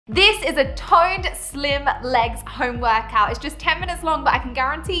This is a toned slim legs home workout. It's just 10 minutes long, but I can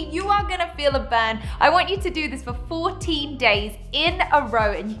guarantee you are gonna feel a burn. I want you to do this for 14 days in a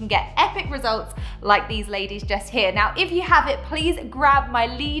row and you can get epic results like these ladies just here. Now, if you have it, please grab my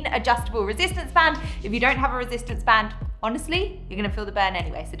lean adjustable resistance band. If you don't have a resistance band, honestly, you're gonna feel the burn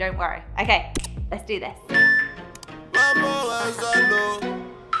anyway, so don't worry. Okay, let's do this.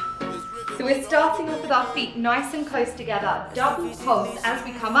 So we're starting off with our feet nice and close together, double pulse. As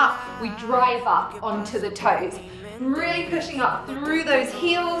we come up, we drive up onto the toes. Really pushing up through those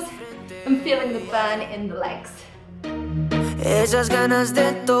heels and feeling the burn in the legs.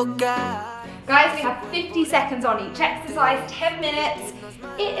 Guys, we have 50 seconds on each exercise, 10 minutes.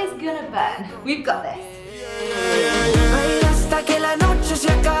 It is gonna burn. We've got this.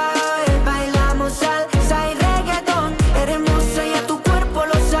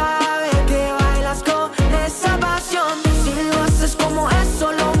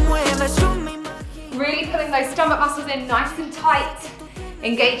 Really pulling those stomach muscles in nice and tight,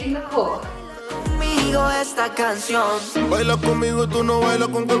 engaging the core. Baila conmigo, tú no bailas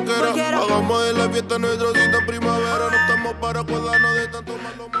con cualquiera. Hagamos de la fiesta nuestra cita primavera. No estamos para acordarnos de tantos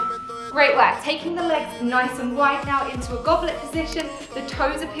malos momentos. Great work. Taking the legs nice and wide now into a goblet position. The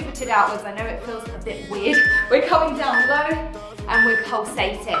toes are pivoted outwards. I know it feels a bit weird. We're coming down low and we're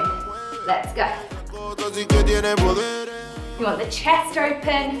pulsating. Let's go. You want the chest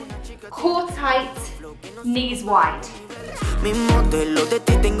open, core tight, knees wide. Mi modelo de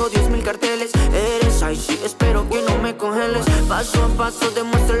ti tengo 10,000 carteles. Eres icy, espero que no me congeles. Paso a paso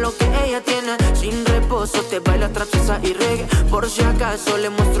demuestro lo que ella tiene. Sin reposo te baila trapeza y reggae. Por si acaso le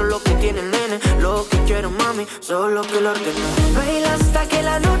muestro lo que tiene el nene. Lo que quiero mami, solo que lo ordene. Baila hasta que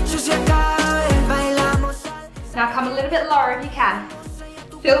la noche se acabe. Bailamos. Now come a little bit lower if you can.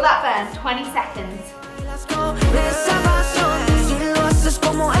 Feel that burn, 20 seconds. Esa pasión, si lo haces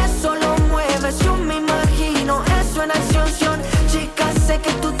como eso lo mueves. Yo me imagino eso en acción. Chica, sé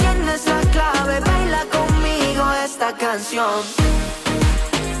que tú tienes la clave. Baila conmigo esta canción.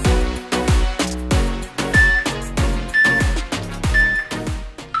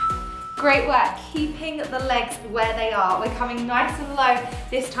 Great work, keeping the legs where they are. We're coming nice and low.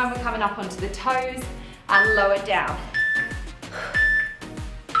 This time we're coming up onto the toes and lower down.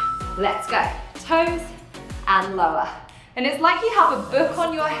 Let's go. Toes and lower. And it's like you have a book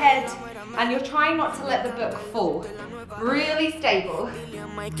on your head and you're trying not to let the book fall. Really stable.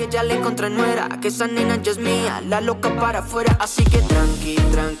 Que ya le encontré nuera, que esa nena ya es mía, la loca para afuera, así que tranqui,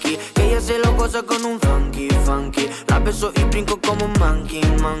 tranqui, que ella se lo goza con un funky, funky, la beso y brinco como un monkey,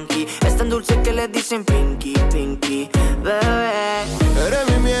 monkey, es tan dulce que le dicen pinky, pinky, bebé. Eres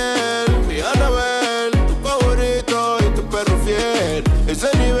mi miel, mi Anabel, tu favorito y tu perro fiel.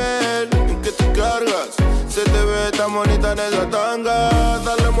 Ese nivel en que te cargas, se te ve tan bonita en esa tanga.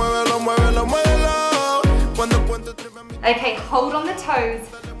 Dale, muévelo, muévelo, muévelo. Cuando cuentes Okay, hold on the toes.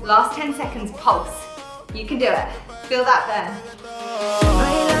 Last 10 seconds, pulse. You can do it. Feel that burn.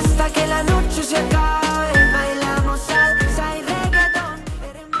 Baila hasta que la noche se acabe. Bailamos salsa y reggaeton.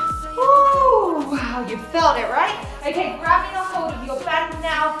 Ooh, wow, you felt it, right? Okay, grabbing a hold of your band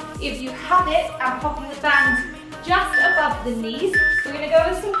now, if you have it, and popping the band just above the knees. We're gonna go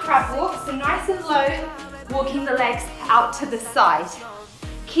with some crab walks, so nice and low, walking the legs out to the side.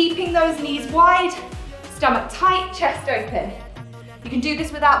 Keeping those knees wide, stomach tight, chest open. You can do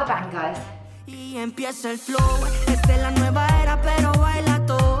this without the band, guys. Y empieza el flow, esta es la nueva era, pero baila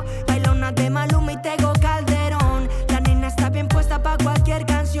todo. Baila una de Maluma y Tego Calderón. La nena está bien puesta pa' cualquier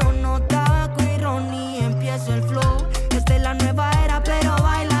canción, no tabaco y ron. Y empieza el flow, esta es la nueva era, pero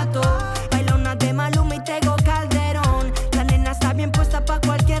baila todo. Baila una de Maluma y Tego Calderón. La nena está bien puesta pa'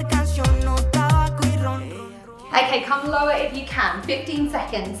 cualquier canción, no tabaco y ron. Okay, come lower if you can. 15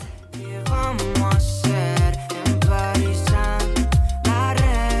 seconds. Vamos a hacer en París la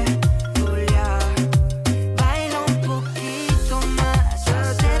regular. Baila un poquito más,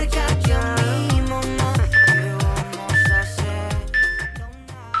 acércate a mi mamá. ¿Qué vamos a hacer?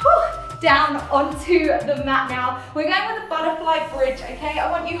 Down onto the mat now. We're going with a butterfly bridge, okay? I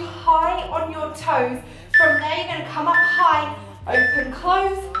want you high on your toes. From there, you're gonna come up high, open,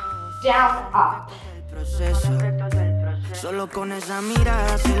 close, down, up. Solo con esa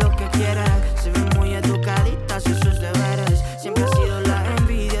mirada sé lo que quieres. Se ve muy educadita, hace sus deberes. Siempre ha sido la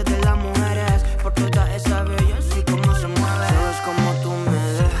envidia de las mujeres por toda esa belleza y cómo se mueve. Sabes como tú me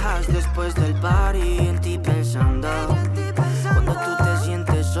dejas después del party en ti pensando. Cuando tú te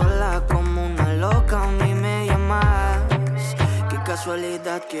sientes sola como una loca, a mí me llamas. Qué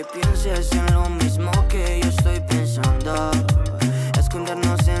casualidad que pienses en lo mismo que yo estoy pensando.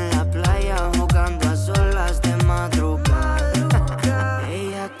 Escondernos en la playa jugando a solas de madrugada.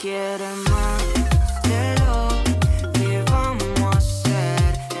 Ella quiere más de lo que vamos a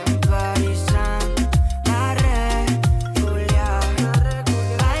hacer en París, la regular.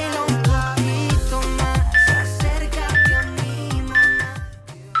 Baila un poquito más, acércate a mí, mamá.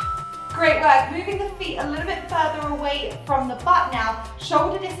 Great work. Moving the feet a little bit further away from the butt now.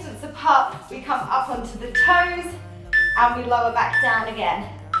 Shoulder distance apart. We come up onto the toes and we lower back down again.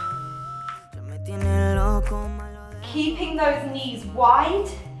 Keeping those knees wide.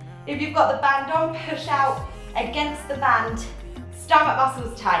 If you've got the band on, push out against the band. Stomach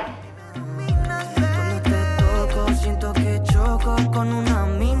muscles tight.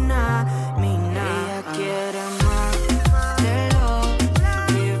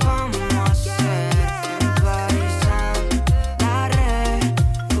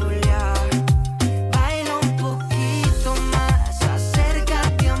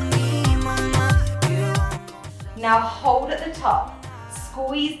 Now hold at the top.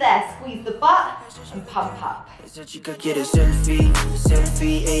 Squeeze there, squeeze the butt and pump up. Esa chica quiere selfie,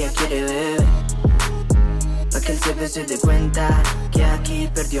 selfie, ella quiere ver. Pa' que el jefe se dé cuenta que aquí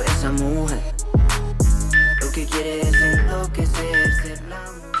perdió esa mujer. Lo que quiere es enloquecer, ser la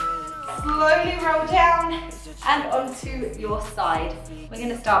mujer. Slowly roll down and onto your side. We're going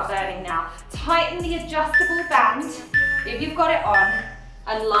to start burning now. Tighten the adjustable band if you've got it on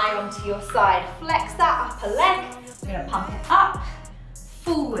and lie onto your side. Flex that upper leg. We're going to pump it up,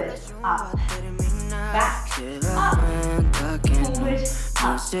 forward, up, back, up, forward,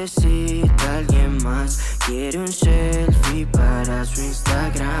 up. Necesita alguien más, quiere un selfie para su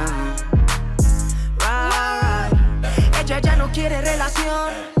Instagram. Ella ya no quiere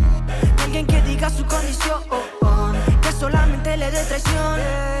relación, alguien que diga su condición, que solamente le dé traición,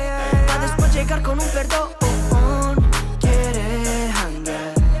 para después llegar con un perdón. Quiere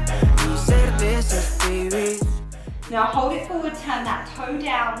hangar y ser de esas baby. Now hold it forward, turn that toe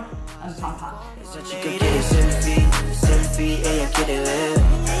down and pump up. Esa chica quiere selfie, selfie, ella quiere ver.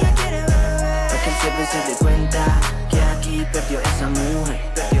 Para que el jefe se dé cuenta que aquí perdió esa mujer,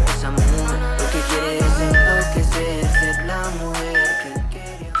 perdió esa mujer. Lo que quiere es enloquecer, ser la mujer que él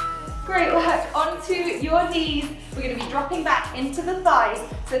quería ver. Great work, onto your knees. We're going to be dropping back into the thighs.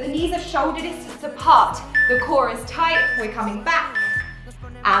 So the knees are shoulder distance apart. The core is tight. We're coming back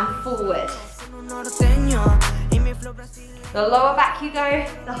and forward. The lower back you go,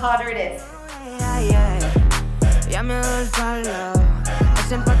 the harder it is. Ya me doy el palo,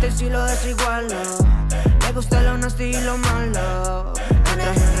 es en parte si lo desigualo. Le gusta lo honesto y lo malo, me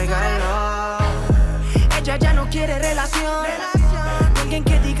traje un regalo. Ella ya no quiere relación, alguien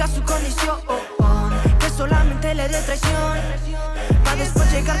que diga su condición, que solamente le dé traición, para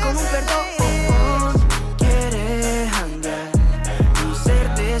después llegar con un perdón. Quiere hangar y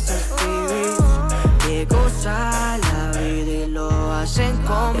ser de esas babies que goza la vida y lo hacen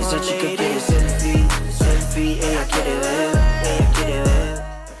como esa chica quiere selfie, selfie, ella quiere ver, ella quiere ver.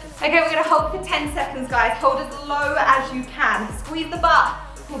 Okay, we're going to hold for 10 seconds, guys. Hold as low as you can. Squeeze the butt,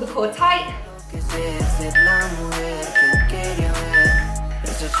 pull the core tight.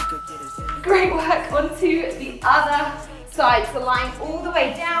 Great work, onto the other side. So lying all the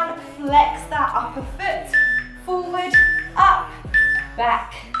way down, flex that upper foot, forward, up,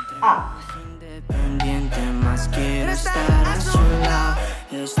 back, up. Independiente, más quiero estar a su lado.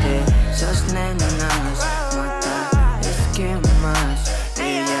 Es de esas nenas, mata, es que más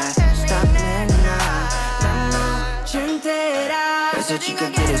ella está plena la noche entera. Esa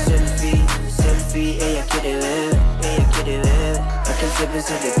chica quiere selfie, selfie, ella quiere ver, ella quiere ver. Para que el jefe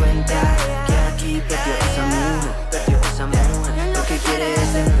se dé cuenta que aquí perdió esa mujer, perdió esa mujer. Lo que quiere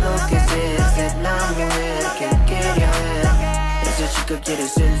es enloquecer, ser la mujer que él quería ver. Esa chica quiere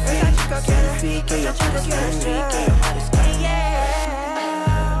selfie, selfie, que ella parezca selfie, que ella parezca.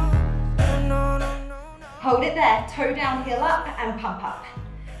 Hold it there, toe down, heel up and pump up.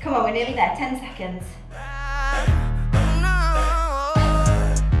 Come on, we're nearly there, 10 seconds.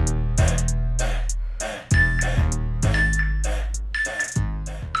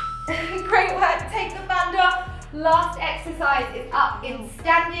 Great work, take the band off. Last exercise is up in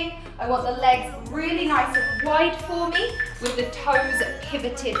standing. I want the legs really nice and wide for me with the toes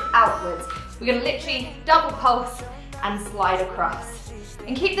pivoted outwards. We're going to literally double pulse and slide across.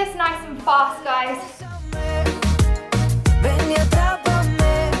 And keep this nice and fast, guys. Ven y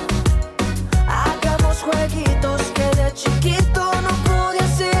atrápame, hagamos jueguitos que de chiquito no pude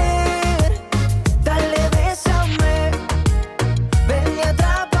hacer. Dale, bésame, ven y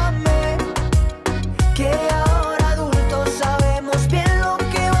atrápame, que ahora adultos sabemos bien lo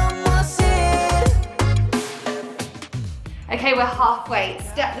que vamos a hacer. Okay, we're halfway.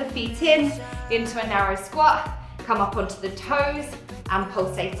 Step the feet in into a narrow squat. Come up onto the toes and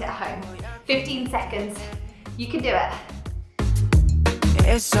pulsate it home. 15 seconds. You can do it.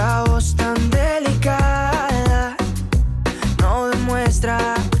 Esa voz tan delicada no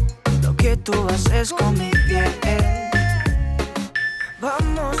demuestra lo que tú haces con mi piel.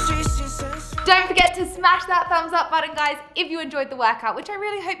 Vamos y sin censura. Don't forget to smash that thumbs up button, guys, if you enjoyed the workout, which I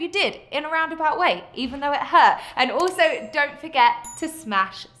really hope you did in a roundabout way, even though it hurt. And also, don't forget to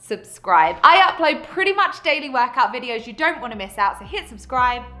smash subscribe. I upload pretty much daily workout videos you don't want to miss out, so hit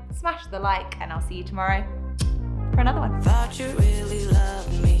subscribe, smash the like, and I'll see you tomorrow for another one. Thought you really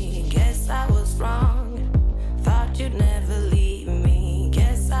loved me, guess I was wrong. Thought you'd never leave me,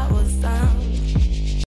 guess I was wrong.